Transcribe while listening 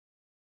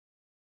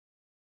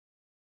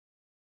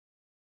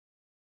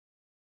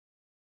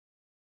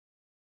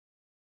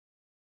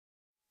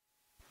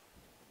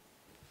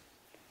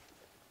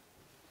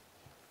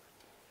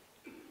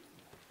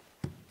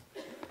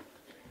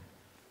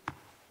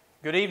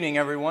Good evening,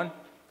 everyone.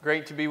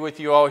 Great to be with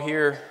you all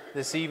here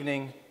this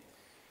evening.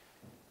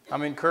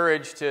 I'm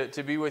encouraged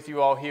to be with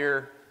you all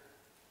here,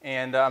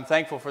 and I'm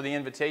thankful for the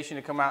invitation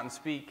to come out and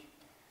speak.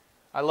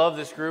 I love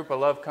this group. I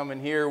love coming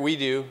here. We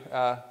do.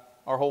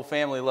 Our whole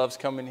family loves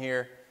coming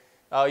here.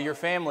 You're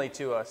family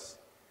to us,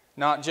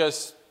 not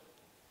just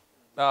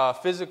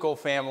physical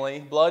family,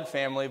 blood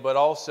family, but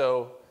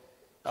also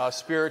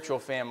spiritual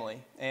family.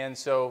 And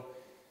so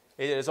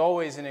it is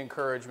always an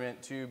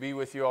encouragement to be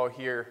with you all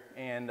here.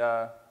 And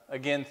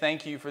again,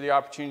 thank you for the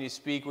opportunity to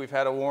speak. We've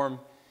had a warm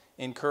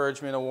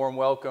encouragement, a warm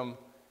welcome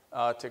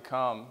to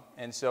come.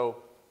 And so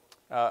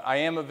I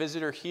am a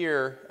visitor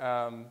here,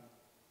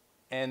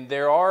 and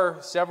there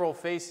are several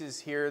faces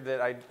here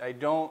that I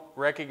don't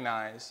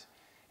recognize.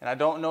 And I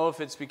don't know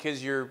if it's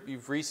because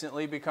you've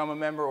recently become a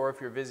member or if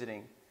you're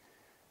visiting.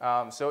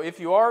 So if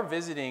you are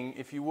visiting,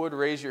 if you would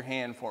raise your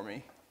hand for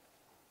me.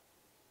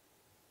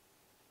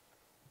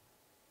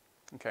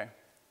 Okay,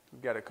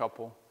 we've got a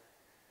couple.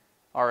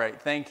 All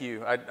right, thank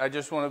you. I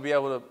just want to be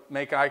able to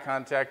make eye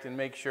contact and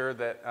make sure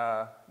that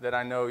that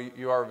I know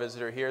you are a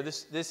visitor here.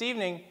 This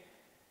evening,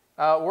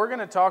 we're going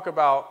to talk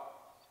about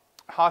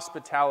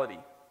hospitality.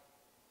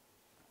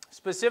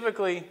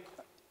 Specifically,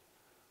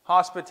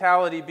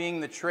 hospitality being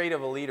the trait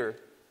of a leader.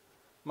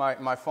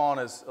 My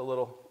font is a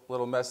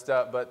little messed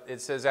up, but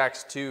it says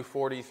Acts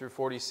 2:40 through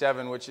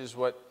 47, which is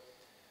what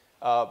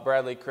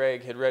Bradley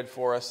Craig had read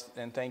for us,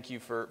 and thank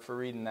you for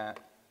reading that.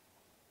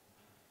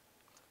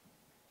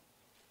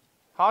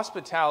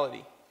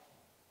 Hospitality.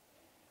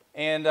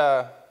 And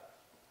the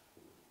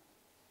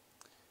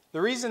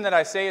reason that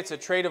I say it's a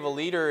trait of a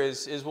leader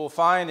is we'll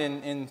find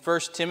in 1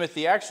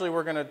 Timothy. Actually,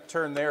 we're going to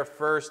turn there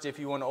first if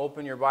you want to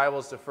open your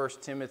Bibles to 1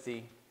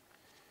 Timothy.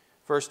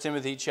 1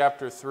 Timothy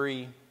chapter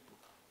 3.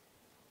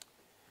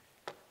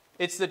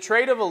 It's the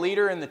trait of a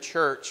leader in the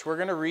church. We're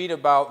going to read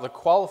about the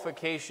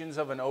qualifications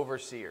of an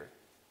overseer.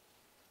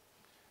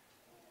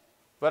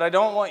 But I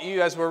don't want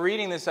you, as we're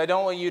reading this, I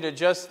don't want you to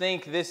just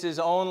think this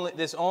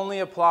only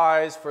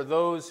applies for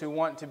those who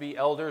want to be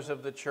elders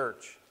of the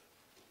church.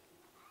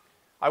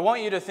 I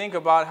want you to think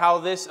about how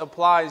this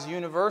applies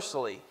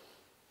universally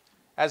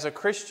as a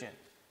Christian.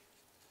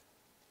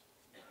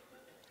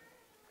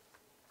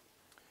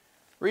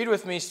 Read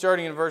with me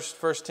starting in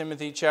 1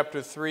 Timothy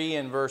chapter 3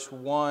 and verse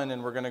 1,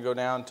 and we're going to go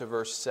down to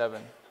verse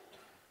 7.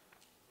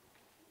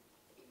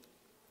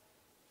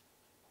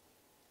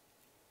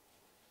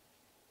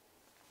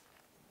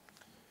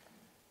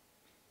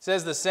 It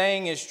says, "The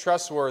saying is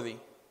trustworthy.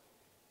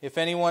 If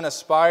anyone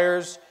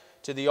aspires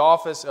to the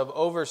office of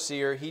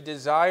overseer, he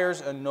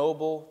desires a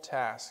noble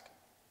task.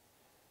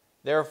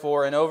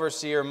 Therefore, an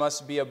overseer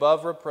must be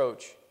above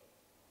reproach,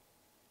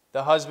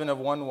 the husband of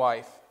one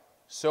wife,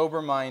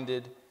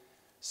 sober-minded,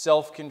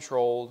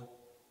 self-controlled,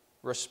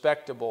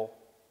 respectable,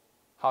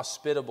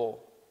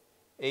 hospitable,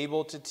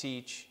 able to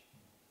teach,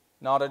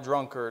 not a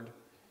drunkard,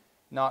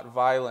 not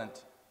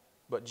violent,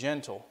 but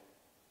gentle,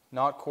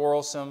 not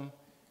quarrelsome,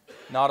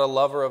 not a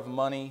lover of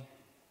money.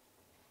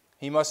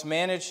 He must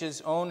manage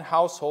his own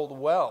household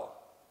well,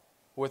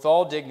 with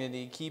all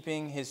dignity,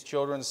 keeping his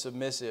children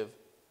submissive.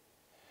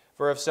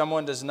 For if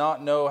someone does not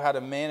know how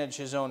to manage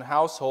his own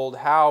household,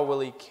 how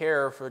will he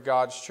care for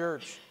God's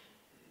church?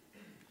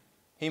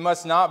 He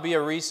must not be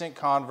a recent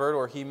convert,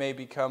 or he may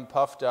become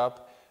puffed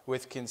up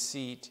with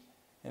conceit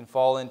and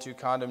fall into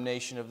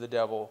condemnation of the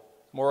devil.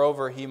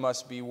 Moreover, he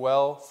must be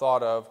well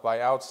thought of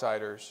by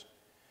outsiders,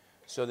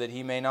 so that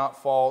he may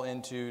not fall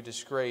into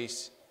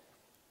disgrace,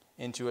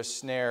 into a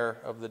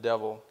snare of the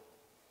devil."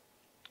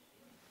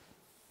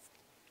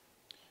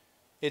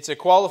 It's a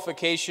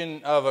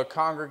qualification of a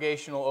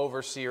congregational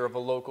overseer of a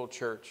local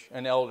church,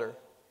 an elder,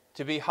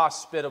 to be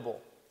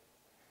hospitable.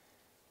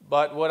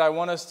 But what I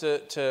want us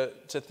to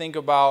think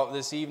about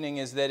this evening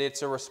is that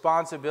it's a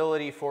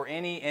responsibility for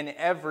any and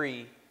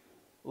every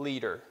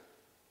leader.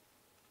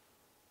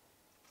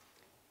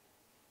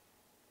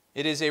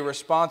 It is a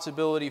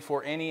responsibility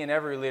for any and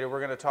every leader. We're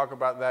going to talk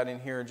about that in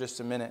here in just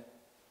a minute.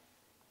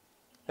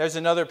 There's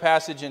another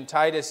passage in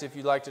Titus, if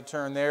you'd like to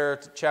turn there,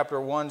 to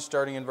chapter 1,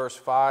 starting in verse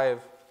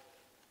 5.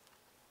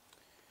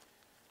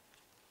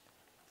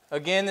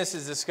 Again, this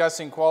is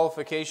discussing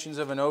qualifications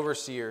of an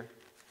overseer,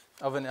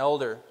 of an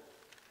elder.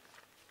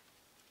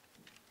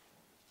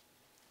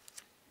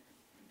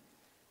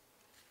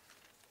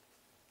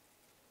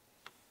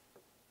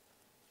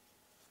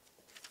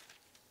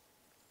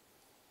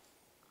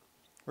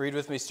 Read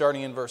with me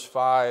starting in verse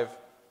 5.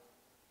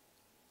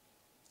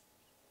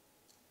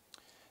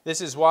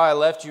 "This is why I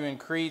left you in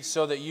Crete,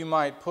 so that you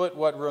might put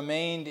what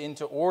remained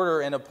into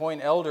order and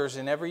appoint elders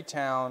in every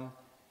town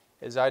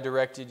as I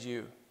directed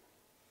you.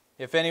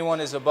 If anyone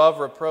is above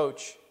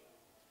reproach,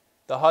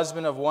 the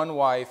husband of one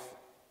wife,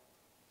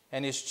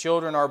 and his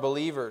children are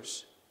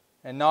believers,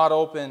 and not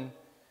open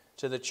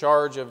to the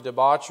charge of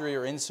debauchery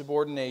or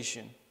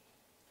insubordination.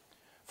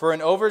 For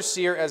an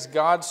overseer as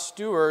God's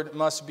steward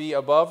must be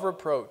above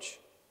reproach.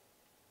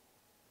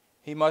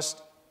 He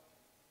must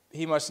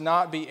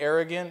not be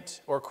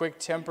arrogant or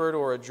quick-tempered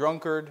or a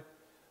drunkard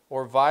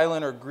or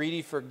violent or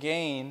greedy for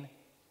gain,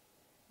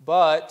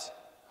 but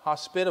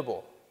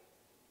hospitable,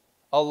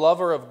 a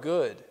lover of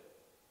good,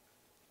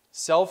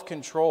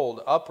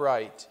 self-controlled,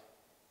 upright,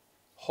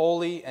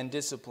 holy, and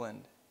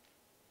disciplined.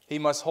 He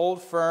must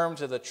hold firm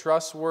to the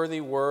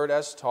trustworthy word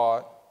as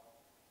taught,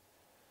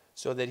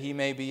 so that he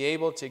may be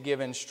able to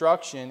give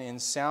instruction in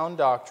sound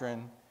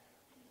doctrine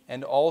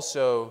and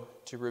also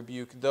to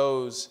rebuke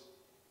those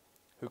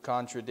who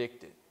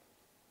contradict it.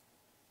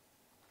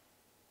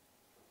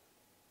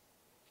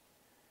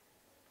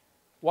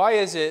 Why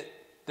is it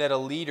that a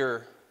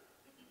leader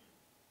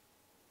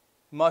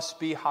must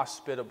be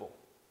hospitable?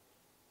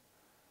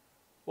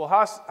 Well,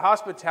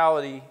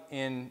 hospitality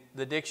in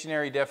the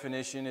dictionary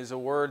definition is a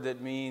word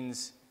that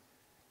means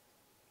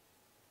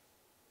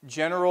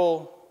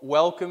general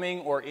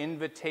welcoming or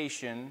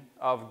invitation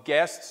of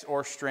guests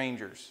or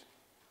strangers.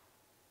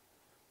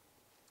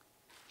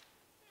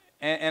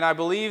 And I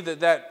believe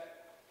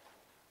that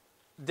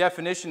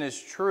definition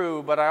is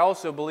true, but I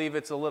also believe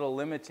it's a little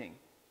limiting.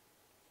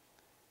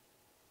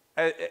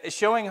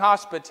 Showing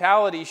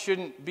hospitality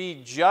shouldn't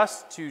be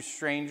just to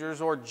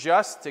strangers or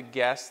just to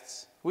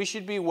guests. We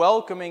should be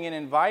welcoming and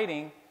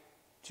inviting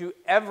to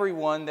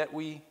everyone that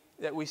we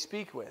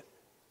speak with.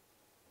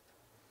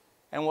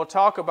 And we'll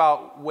talk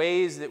about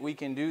ways that we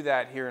can do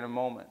that here in a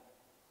moment.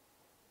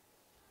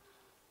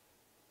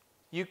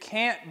 You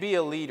can't be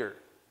a leader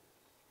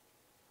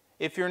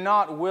if you're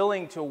not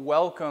willing to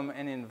welcome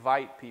and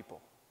invite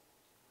people.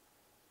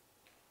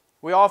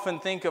 We often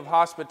think of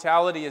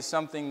hospitality as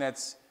something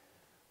that's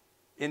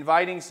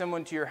inviting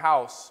someone to your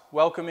house,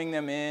 welcoming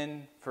them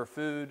in for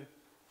food,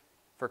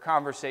 for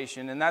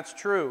conversation, and that's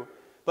true.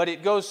 But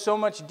it goes so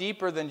much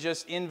deeper than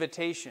just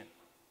invitation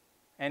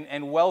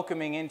and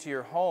welcoming into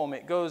your home.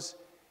 It goes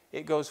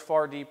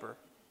far deeper.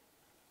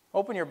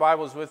 Open your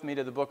Bibles with me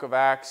to the book of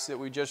Acts that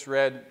we just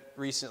read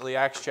recently,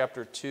 Acts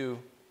chapter 2.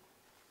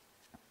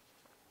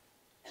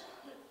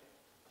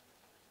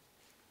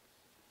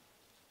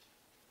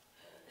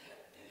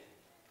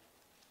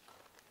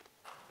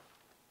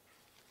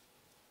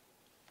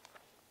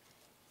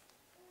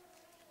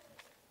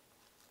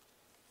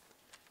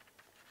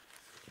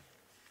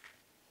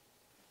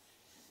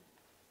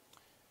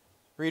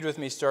 Read with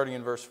me starting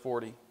in verse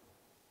 40.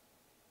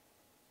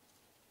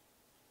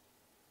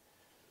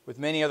 With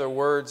many other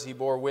words he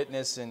bore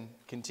witness and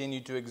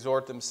continued to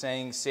exhort them,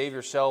 saying, "Save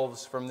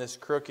yourselves from this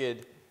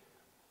crooked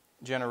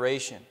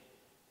generation."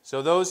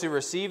 So those who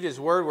received his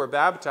word were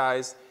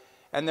baptized,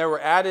 and there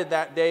were added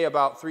that day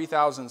about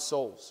 3,000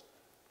 souls.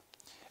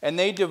 And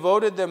they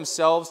devoted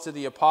themselves to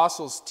the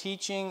apostles'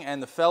 teaching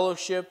and the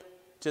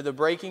fellowship, to the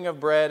breaking of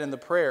bread and the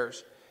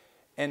prayers.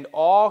 And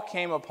awe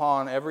came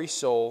upon every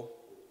soul,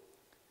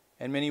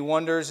 and many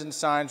wonders and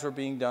signs were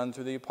being done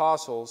through the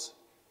apostles,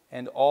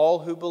 and all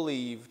who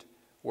believed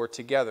were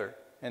together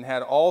and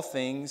had all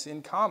things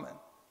in common.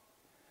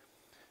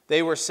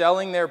 They were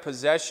selling their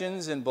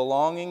possessions and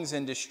belongings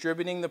and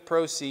distributing the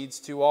proceeds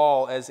to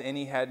all as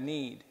any had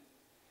need.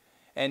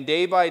 And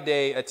day by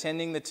day,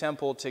 attending the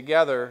temple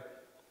together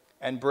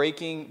and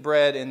breaking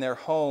bread in their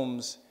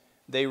homes,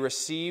 they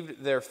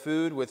received their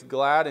food with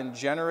glad and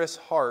generous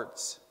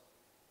hearts,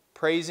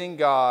 praising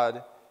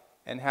God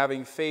and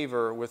having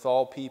favor with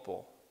all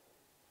people.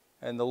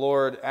 And the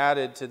Lord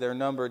added to their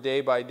number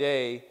day by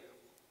day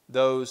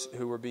those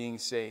who were being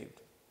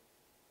saved.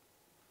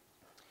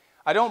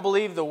 I don't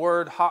believe the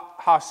word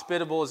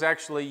hospitable is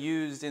actually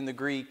used in the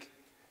Greek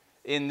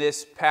in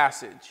this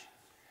passage.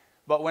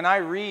 But when I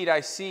read,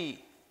 I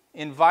see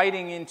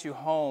inviting into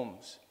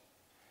homes,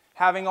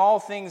 having all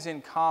things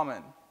in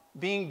common,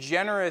 being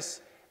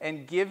generous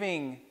and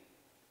giving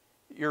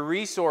your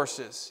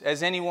resources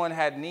as anyone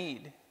had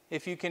need.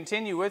 If you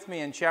continue with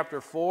me in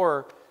chapter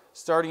 4,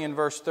 starting in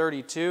verse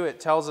 32, it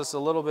tells us a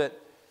little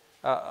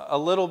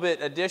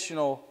bit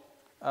additional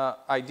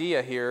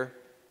idea here.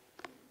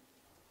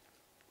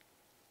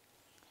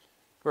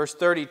 Verse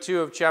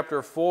 32 of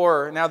chapter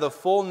 4, "Now the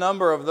full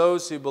number of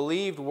those who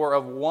believed were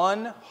of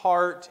one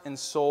heart and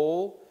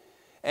soul,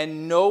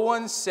 and no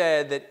one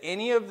said that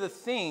any of the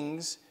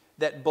things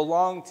that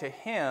belonged to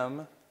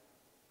him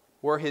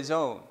were his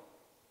own,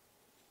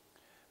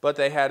 but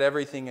they had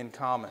everything in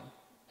common.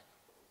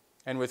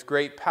 And with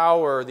great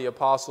power the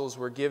apostles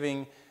were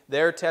giving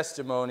their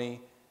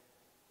testimony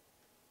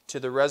to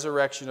the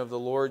resurrection of the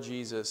Lord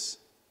Jesus,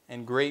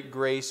 and great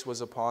grace was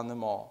upon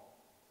them all.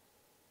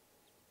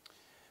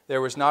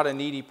 There was not a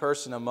needy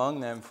person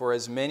among them, for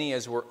as many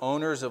as were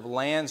owners of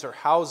lands or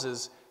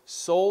houses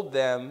sold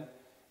them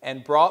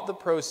and brought the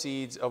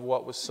proceeds of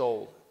what was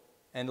sold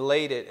and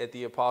laid it at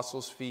the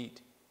apostles'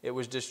 feet. It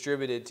was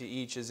distributed to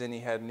each as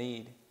any had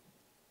need.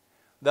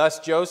 Thus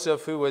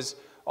Joseph, who was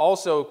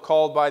also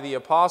called by the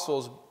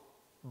apostles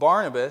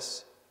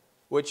Barnabas,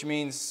 which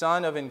means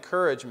son of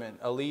encouragement,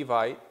 a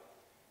Levite,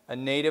 a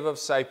native of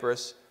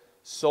Cyprus,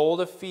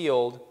 sold a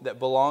field that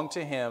belonged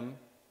to him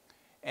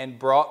and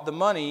brought the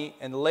money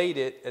and laid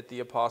it at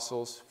the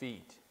apostles'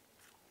 feet."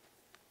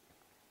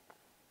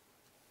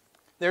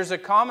 There's a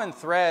common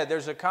thread,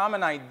 there's a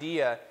common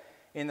idea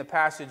in the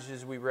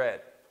passages we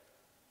read.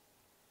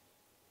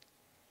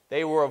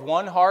 They were of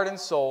one heart and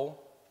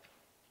soul.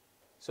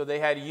 so they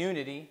had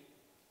unity.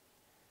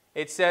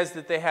 It says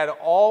that they had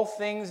all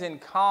things in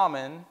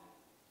common,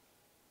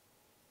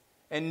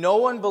 and no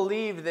one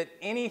believed that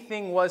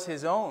anything was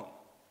his own.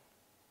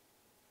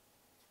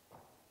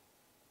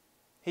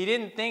 He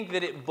didn't think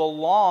that it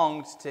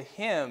belonged to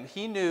him.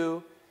 He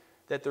knew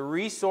that the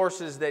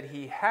resources that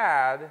he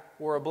had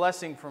were a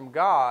blessing from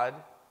God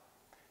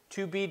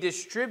to be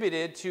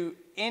distributed to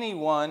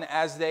anyone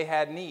as they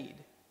had need.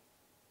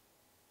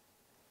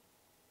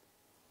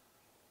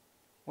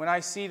 When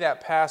I see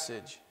that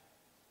passage,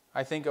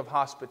 I think of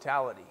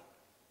hospitality.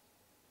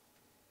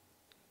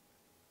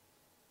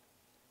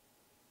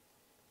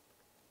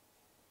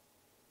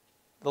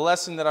 The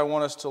lesson that I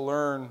want us to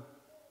learn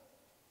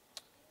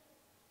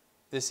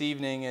this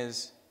evening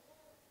is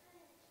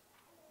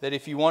that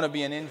if you want to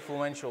be an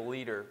influential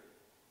leader,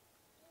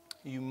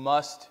 you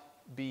must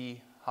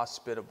be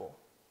hospitable.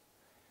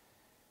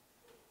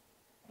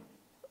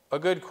 A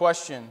good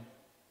question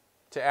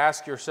to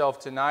ask yourself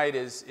tonight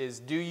is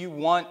do you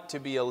want to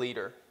be a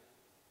leader?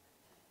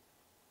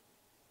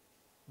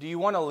 Do you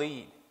want to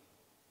lead?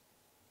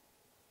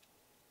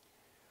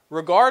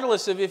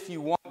 Regardless of if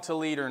you want to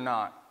lead or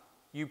not,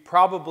 you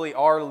probably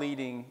are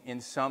leading in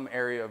some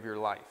area of your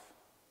life.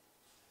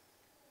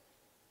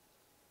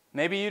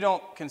 Maybe you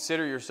don't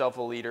consider yourself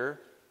a leader,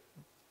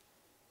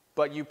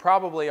 but you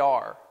probably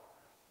are.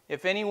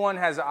 If anyone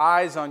has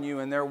eyes on you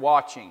and they're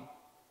watching,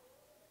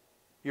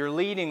 you're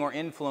leading or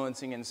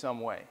influencing in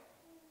some way.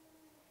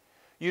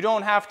 You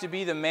don't have to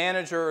be the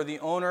manager or the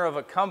owner of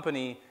a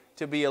company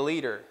to be a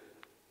leader.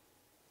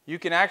 You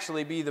can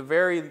actually be the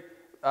very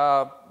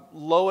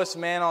lowest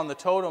man on the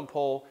totem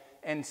pole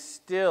and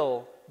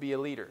still be a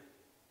leader.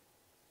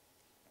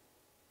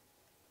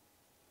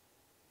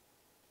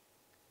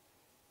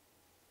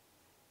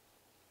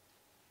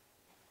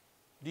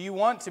 Do you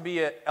want to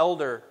be an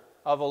elder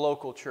of a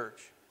local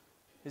church?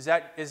 Is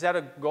that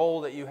a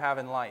goal that you have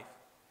in life?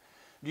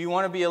 Do you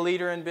want to be a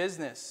leader in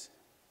business?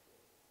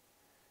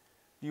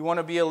 Do you want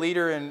to be a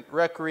leader in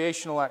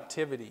recreational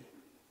activity?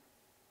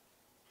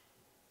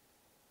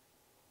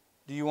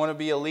 Do you want to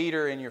be a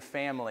leader in your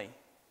family?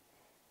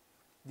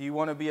 Do you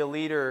want to be a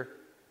leader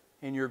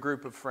in your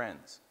group of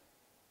friends?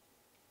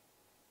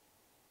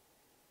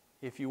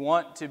 If you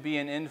want to be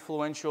an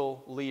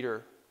influential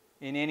leader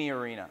in any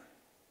arena,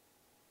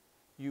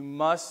 you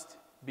must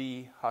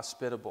be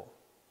hospitable.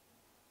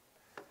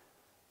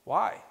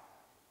 Why?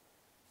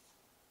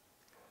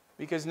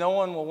 Because no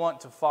one will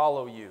want to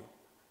follow you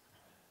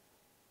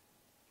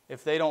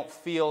if they don't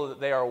feel that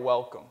they are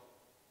welcome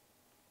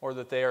or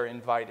that they are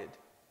invited.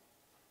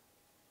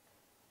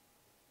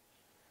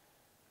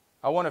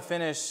 I want to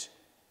finish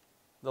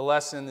the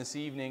lesson this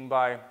evening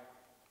by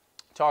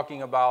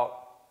talking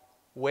about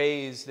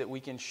ways that we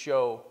can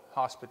show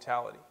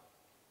hospitality,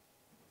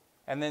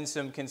 and then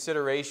some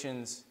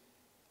considerations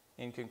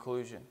in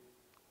conclusion.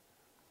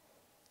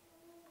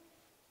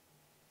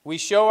 We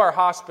show our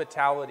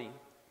hospitality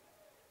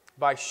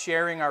by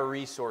sharing our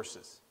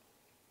resources.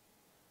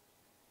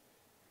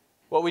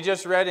 What we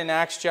just read in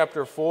Acts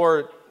chapter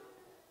 4,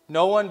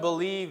 no one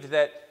believed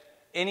that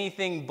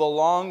anything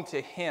belonged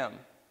to him,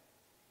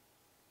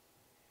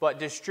 but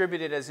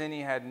distributed as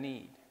any had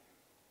need.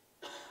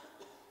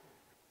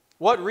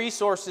 What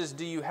resources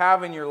do you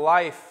have in your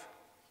life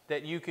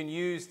that you can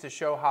use to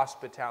show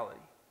hospitality?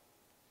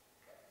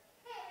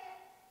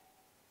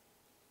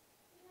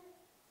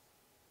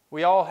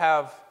 We all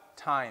have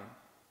time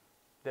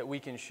that we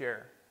can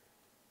share.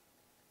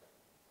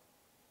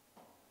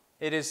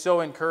 It is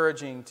so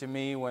encouraging to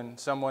me when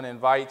someone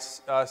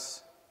invites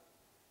us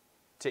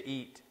to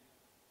eat,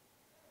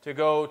 to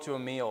go to a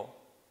meal.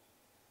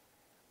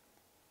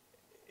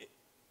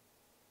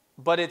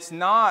 But it's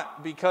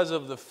not because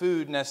of the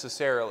food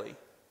necessarily.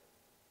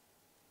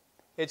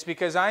 It's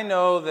because I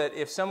know that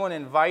if someone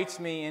invites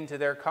me into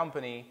their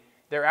company,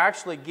 they're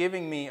actually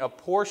giving me a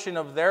portion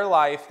of their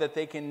life that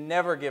they can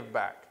never give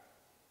back.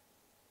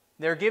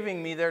 They're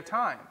giving me their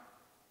time.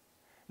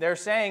 They're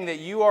saying that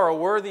you are a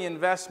worthy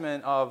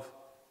investment of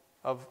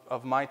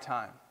my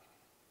time.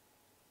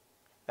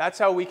 That's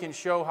how we can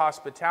show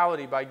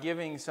hospitality, by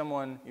giving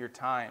someone your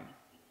time.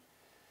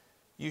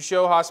 You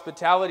show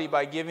hospitality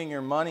by giving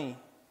your money.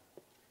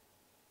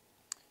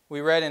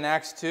 We read in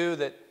Acts 2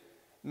 that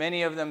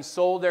many of them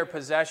sold their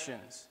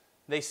possessions.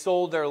 They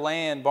sold their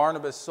land.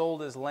 Barnabas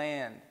sold his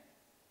land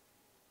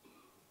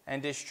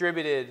and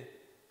distributed,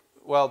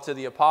 to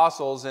the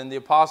apostles, and the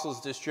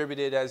apostles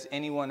distributed as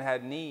anyone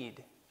had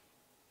need.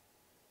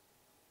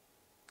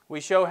 We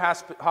show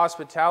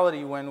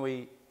hospitality when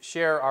we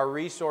share our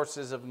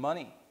resources of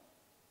money.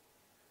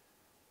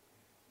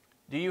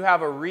 Do you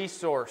have a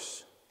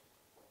resource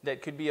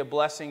that could be a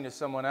blessing to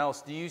someone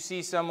else? Do you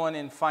see someone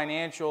in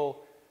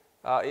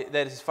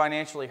that is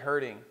financially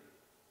hurting?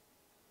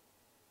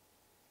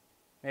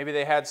 Maybe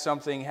they had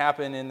something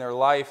happen in their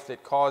life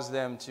that caused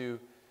them to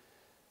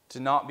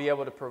not be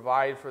able to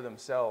provide for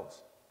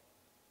themselves.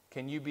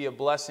 Can you be a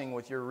blessing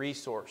with your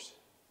resource?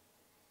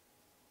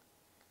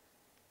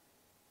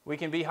 We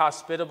can be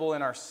hospitable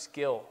in our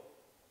skill.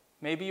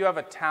 Maybe you have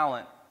a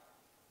talent.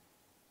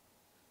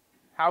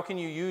 How can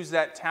you use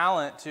that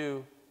talent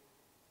to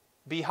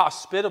be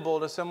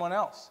hospitable to someone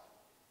else?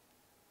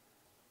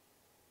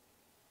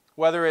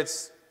 Whether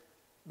it's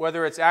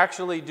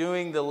actually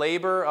doing the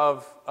labor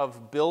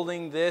of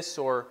building this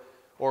or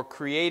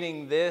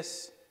creating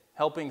this,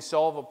 helping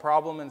solve a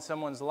problem in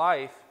someone's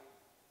life,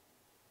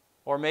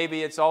 or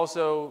maybe it's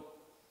also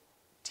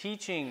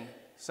teaching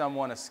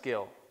someone a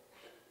skill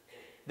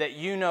that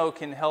you know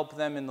can help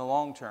them in the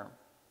long term.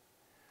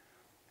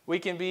 We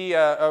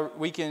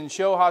can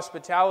show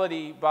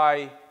hospitality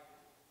by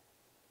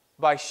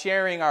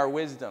sharing our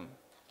wisdom,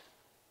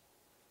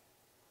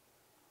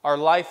 our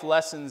life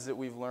lessons that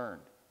we've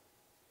learned.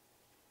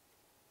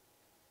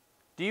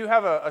 Do you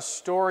have a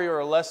story or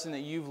a lesson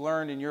that you've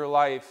learned in your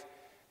life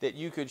that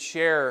you could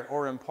share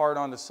or impart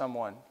onto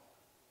someone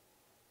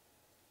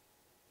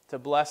to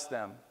bless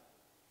them?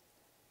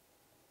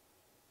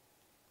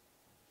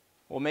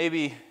 Well,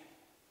 maybe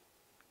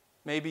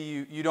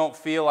you don't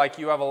feel like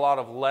you have a lot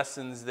of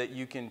lessons that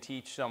you can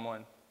teach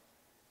someone.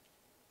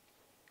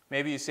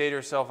 Maybe you say to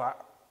yourself,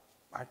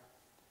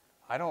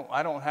 I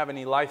don't have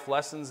any life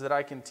lessons that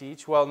I can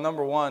teach. Well,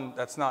 number one,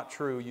 that's not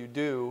true. You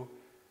do.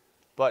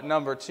 But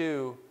number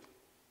two,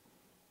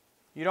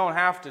 you don't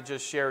have to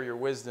just share your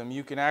wisdom.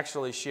 You can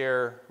actually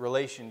share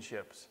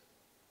relationships.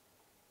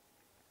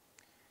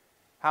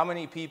 How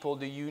many people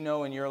do you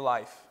know in your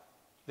life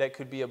that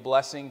could be a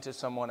blessing to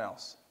someone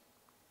else?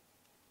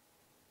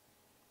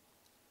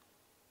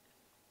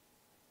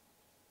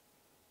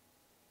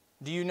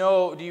 Do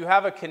you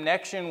have a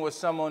connection with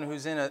someone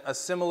who's in a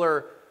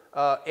similar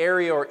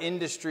area or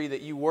industry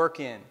that you work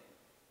in?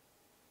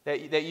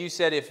 That you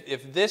said,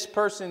 if this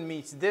person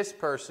meets this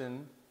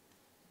person,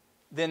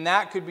 then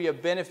that could be a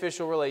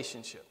beneficial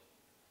relationship.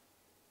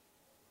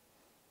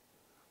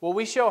 Well,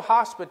 we show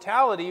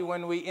hospitality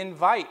when we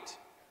invite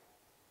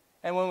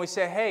and when we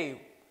say, hey,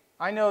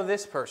 I know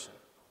this person.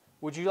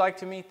 Would you like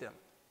to meet them?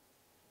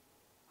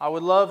 I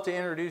would love to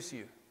introduce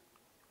you.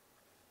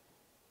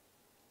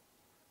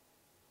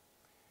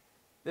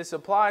 This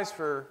applies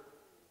for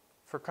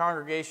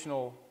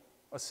congregational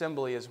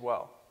assembly as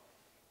well.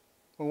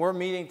 When we're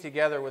meeting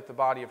together with the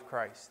body of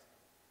Christ,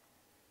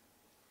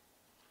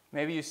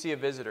 maybe you see a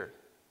visitor.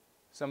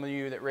 Some of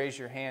you that raised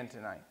your hand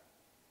tonight.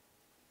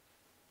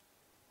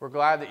 We're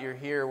glad that you're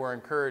here. We're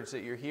encouraged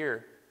that you're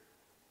here.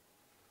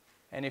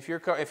 And if you're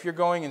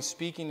going and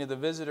speaking to the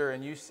visitor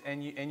and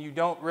you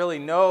don't really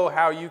know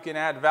how you can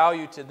add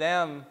value to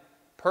them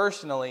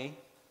personally,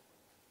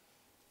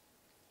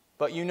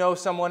 but you know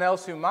someone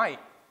else who might,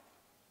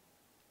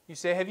 you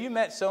say, have you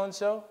met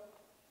so-and-so?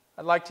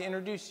 I'd like to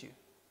introduce you.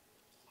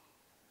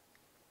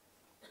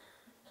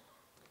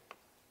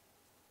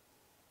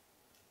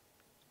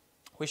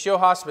 We show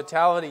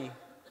hospitality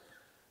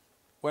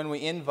when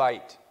we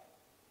invite.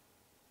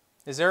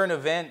 Is there an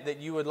event that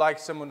you would like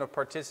someone to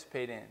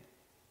participate in?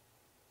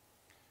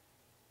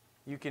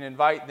 You can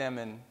invite them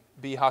and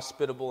be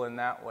hospitable in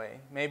that way.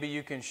 Maybe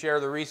you can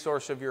share the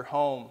resource of your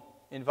home,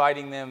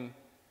 inviting them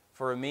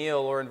for a meal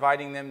or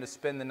inviting them to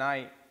spend the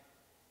night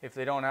if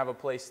they don't have a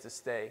place to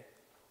stay.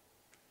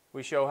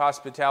 We show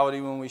hospitality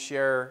when we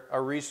share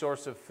a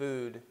resource of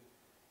food,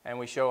 and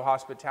we show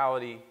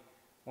hospitality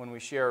when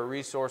we share a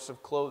resource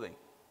of clothing.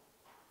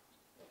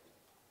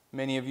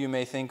 Many of you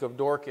may think of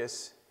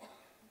Dorcas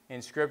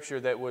in Scripture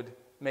that would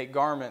make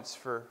garments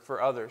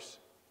for others.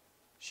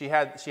 She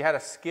had a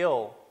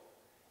skill,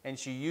 and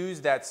she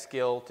used that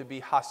skill to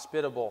be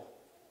hospitable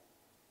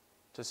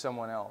to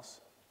someone else.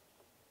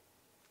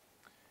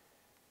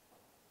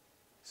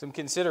 Some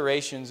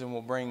considerations, and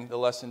we'll bring the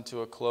lesson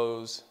to a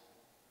close.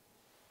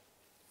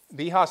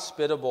 Be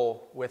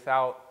hospitable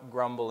without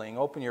grumbling.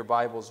 Open your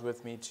Bibles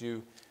with me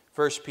to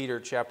 1 Peter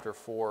chapter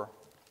 4.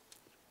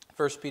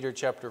 1 Peter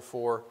chapter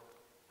 4.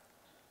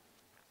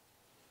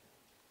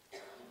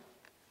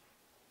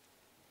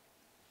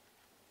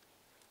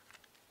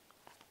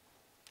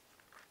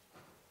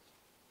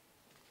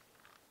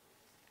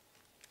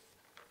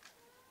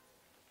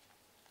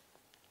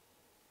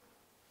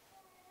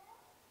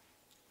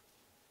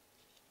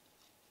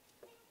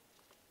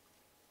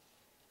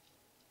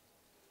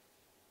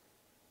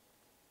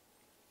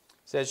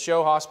 It says,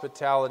 show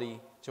hospitality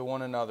to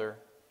one another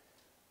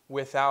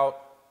without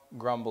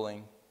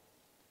grumbling.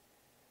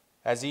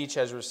 As each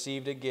has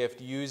received a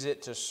gift, use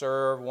it to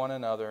serve one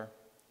another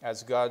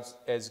as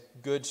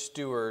good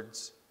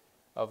stewards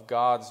of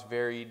God's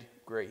varied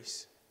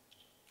grace.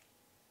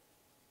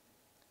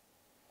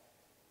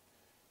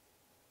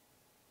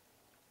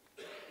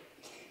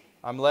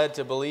 I'm led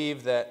to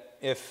believe that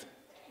if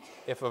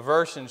a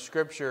verse in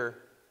Scripture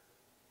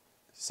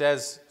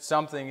says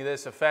something to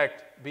this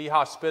effect, be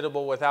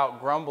hospitable without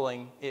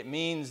grumbling, it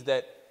means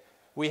that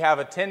we have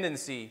a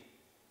tendency,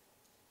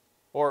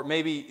 or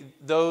maybe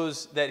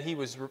those that he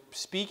was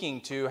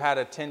speaking to had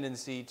a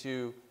tendency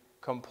to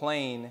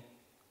complain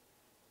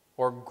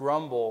or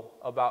grumble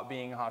about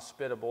being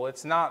hospitable.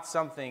 It's not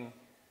something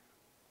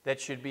that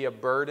should be a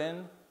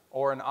burden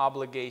or an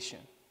obligation.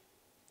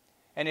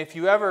 And if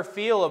you ever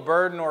feel a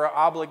burden or an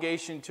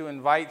obligation to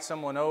invite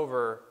someone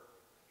over,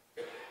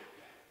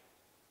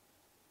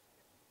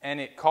 and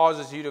it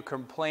causes you to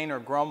complain or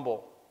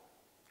grumble,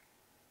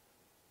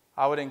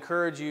 I would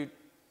encourage you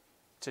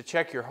to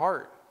check your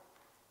heart.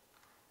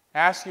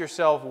 Ask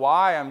yourself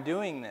why I'm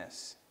doing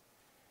this.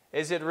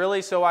 Is it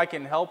really so I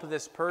can help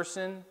this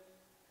person?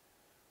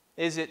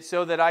 Is it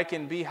so that I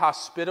can be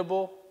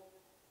hospitable?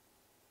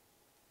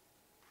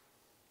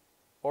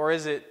 Or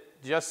is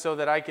it just so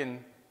that I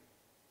can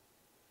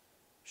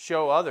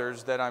show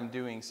others that I'm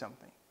doing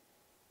something?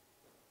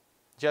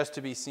 Just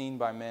to be seen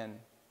by men.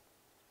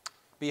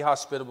 Be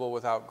hospitable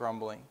without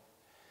grumbling.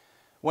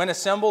 When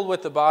assembled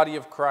with the body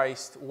of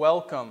Christ,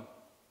 welcome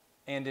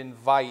and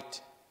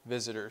invite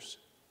visitors.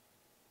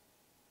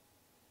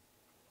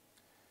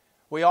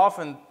 We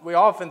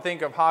often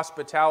think of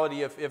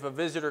hospitality if a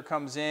visitor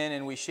comes in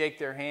and we shake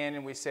their hand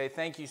and we say,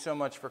 "Thank you so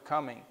much for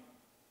coming."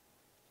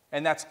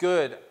 And that's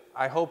good.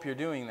 I hope you're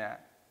doing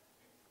that.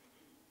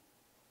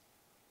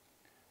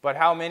 But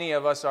how many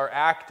of us are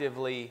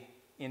actively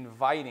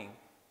inviting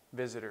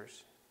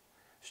visitors?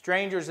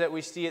 Strangers that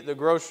we see at the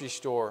grocery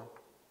store.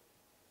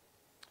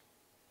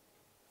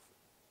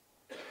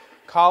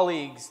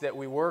 Colleagues that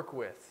we work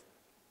with.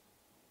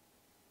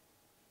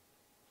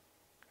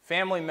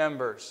 Family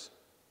members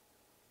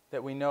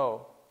that we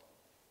know.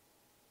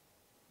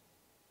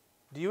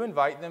 Do you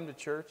invite them to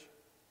church?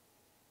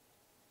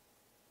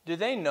 Do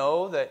they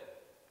know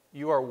that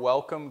you are a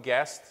welcome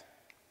guest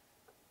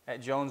at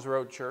Jones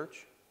Road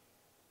Church?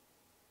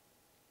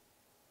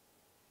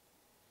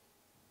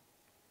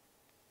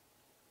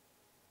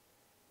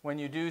 When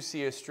you do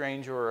see a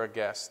stranger or a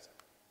guest,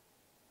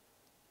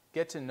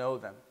 get to know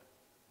them.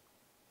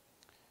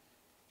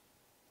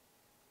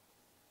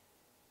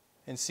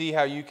 And see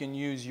how you can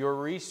use your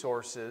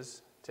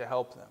resources to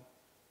help them.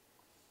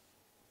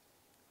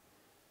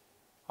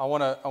 I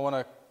want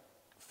to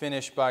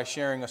finish by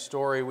sharing a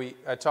story.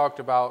 I talked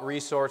about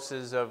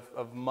resources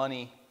of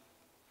money.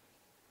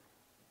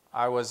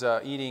 I was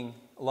eating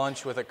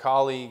lunch with a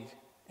colleague,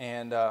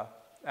 and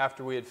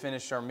after we had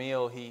finished our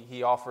meal,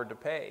 he offered to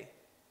pay.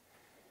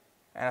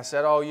 And I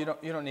said, "Oh, you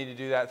don't need to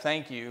do that.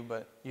 Thank you,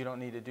 but you don't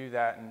need to do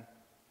that." And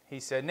he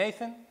said,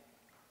 "Nathan,"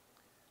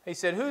 he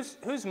said,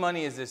 whose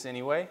money is this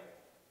anyway?"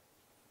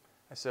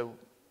 I said,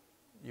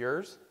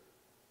 "Yours?"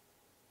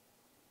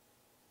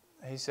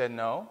 He said,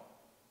 "No."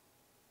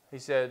 He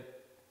said,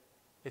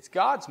 "It's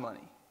God's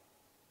money."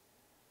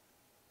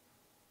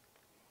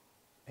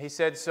 He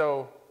said,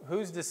 "So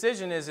whose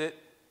decision is it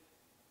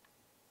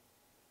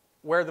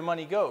where the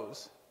money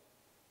goes?"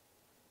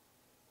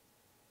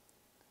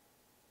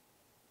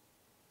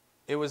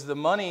 It was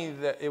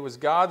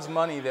God's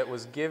money that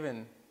was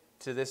given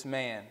to this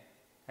man,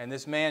 and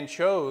this man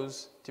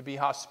chose to be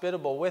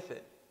hospitable with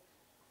it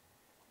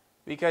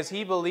because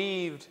he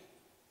believed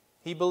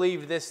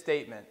this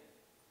statement,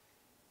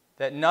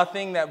 that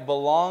nothing that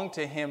belonged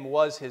to him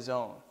was his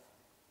own.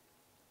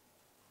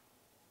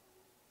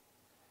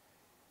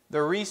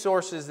 The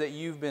resources that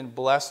you've been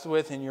blessed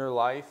with in your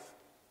life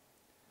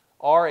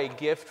are a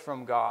gift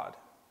from God.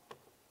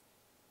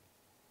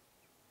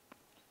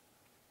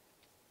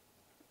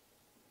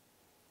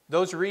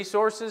 Those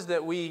resources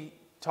that we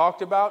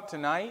talked about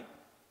tonight,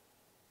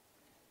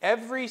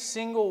 every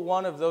single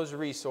one of those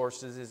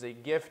resources is a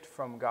gift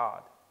from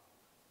God.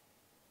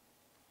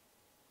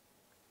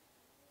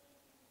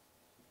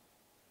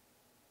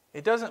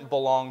 It doesn't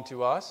belong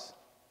to us.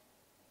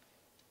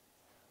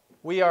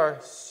 We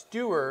are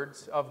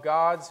stewards of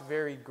God's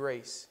very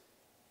grace.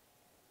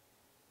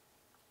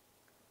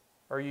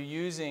 Are you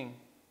using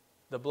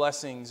the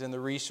blessings and the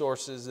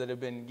resources that have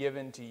been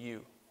given to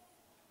you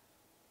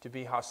to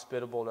be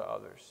hospitable to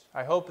others?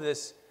 I hope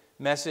this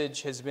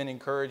message has been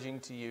encouraging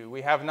to you.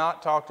 We have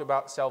not talked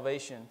about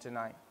salvation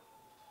tonight.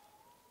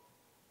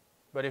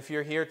 But if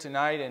you're here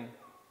tonight and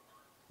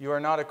you are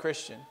not a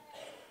Christian,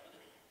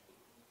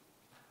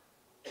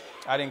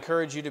 I'd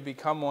encourage you to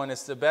become one.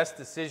 It's the best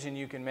decision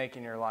you can make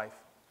in your life.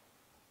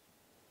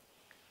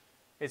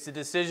 It's a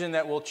decision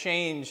that will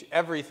change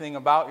everything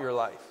about your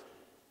life.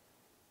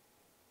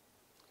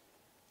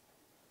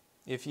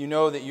 If you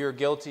know that you're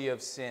guilty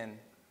of sin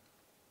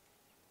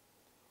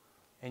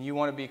and you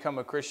want to become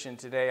a Christian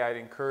today, I'd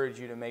encourage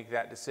you to make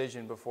that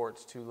decision before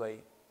it's too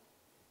late.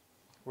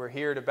 We're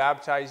here to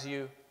baptize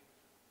you,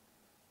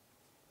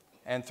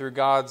 and through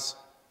God's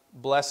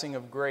blessing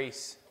of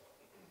grace,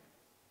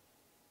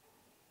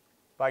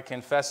 by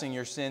confessing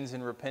your sins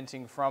and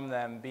repenting from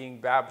them,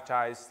 being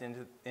baptized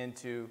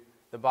into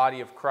the body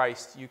of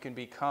Christ, you can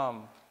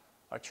become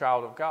a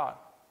child of God.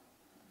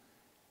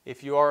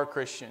 If you are a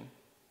Christian,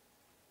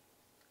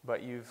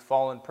 but you've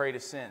fallen prey to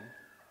sin,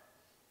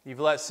 you've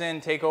let sin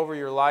take over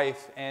your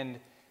life and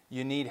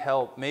you need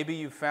help. Maybe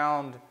you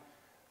found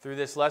through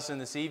this lesson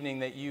this evening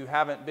that you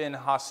haven't been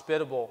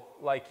hospitable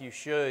like you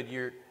should.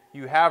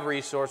 You have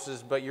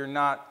resources, but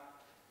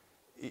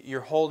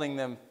you're holding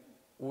them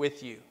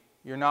with you.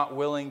 You're not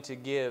willing to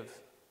give.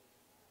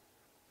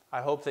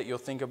 I hope that you'll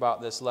think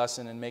about this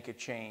lesson and make a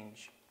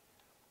change.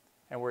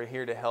 And we're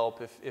here to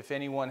help. If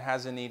anyone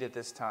has a need at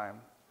this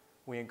time,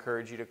 we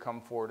encourage you to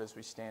come forward as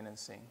we stand and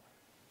sing.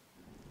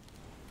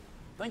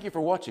 Thank you for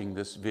watching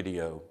this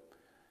video.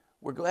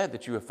 We're glad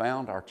that you have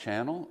found our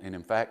channel, and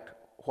in fact,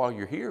 while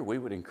you're here, we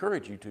would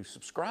encourage you to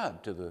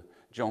subscribe to the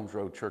Jones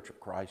Road Church of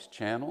Christ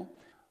channel.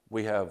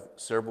 We have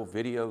several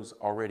videos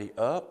already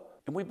up,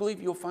 and we believe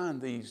you'll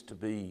find these to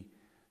be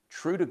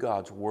true to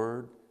God's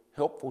Word,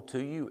 helpful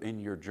to you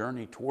in your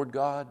journey toward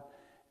God.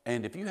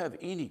 And if you have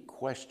any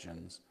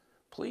questions,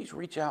 please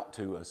reach out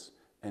to us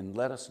and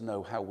let us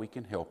know how we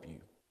can help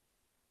you.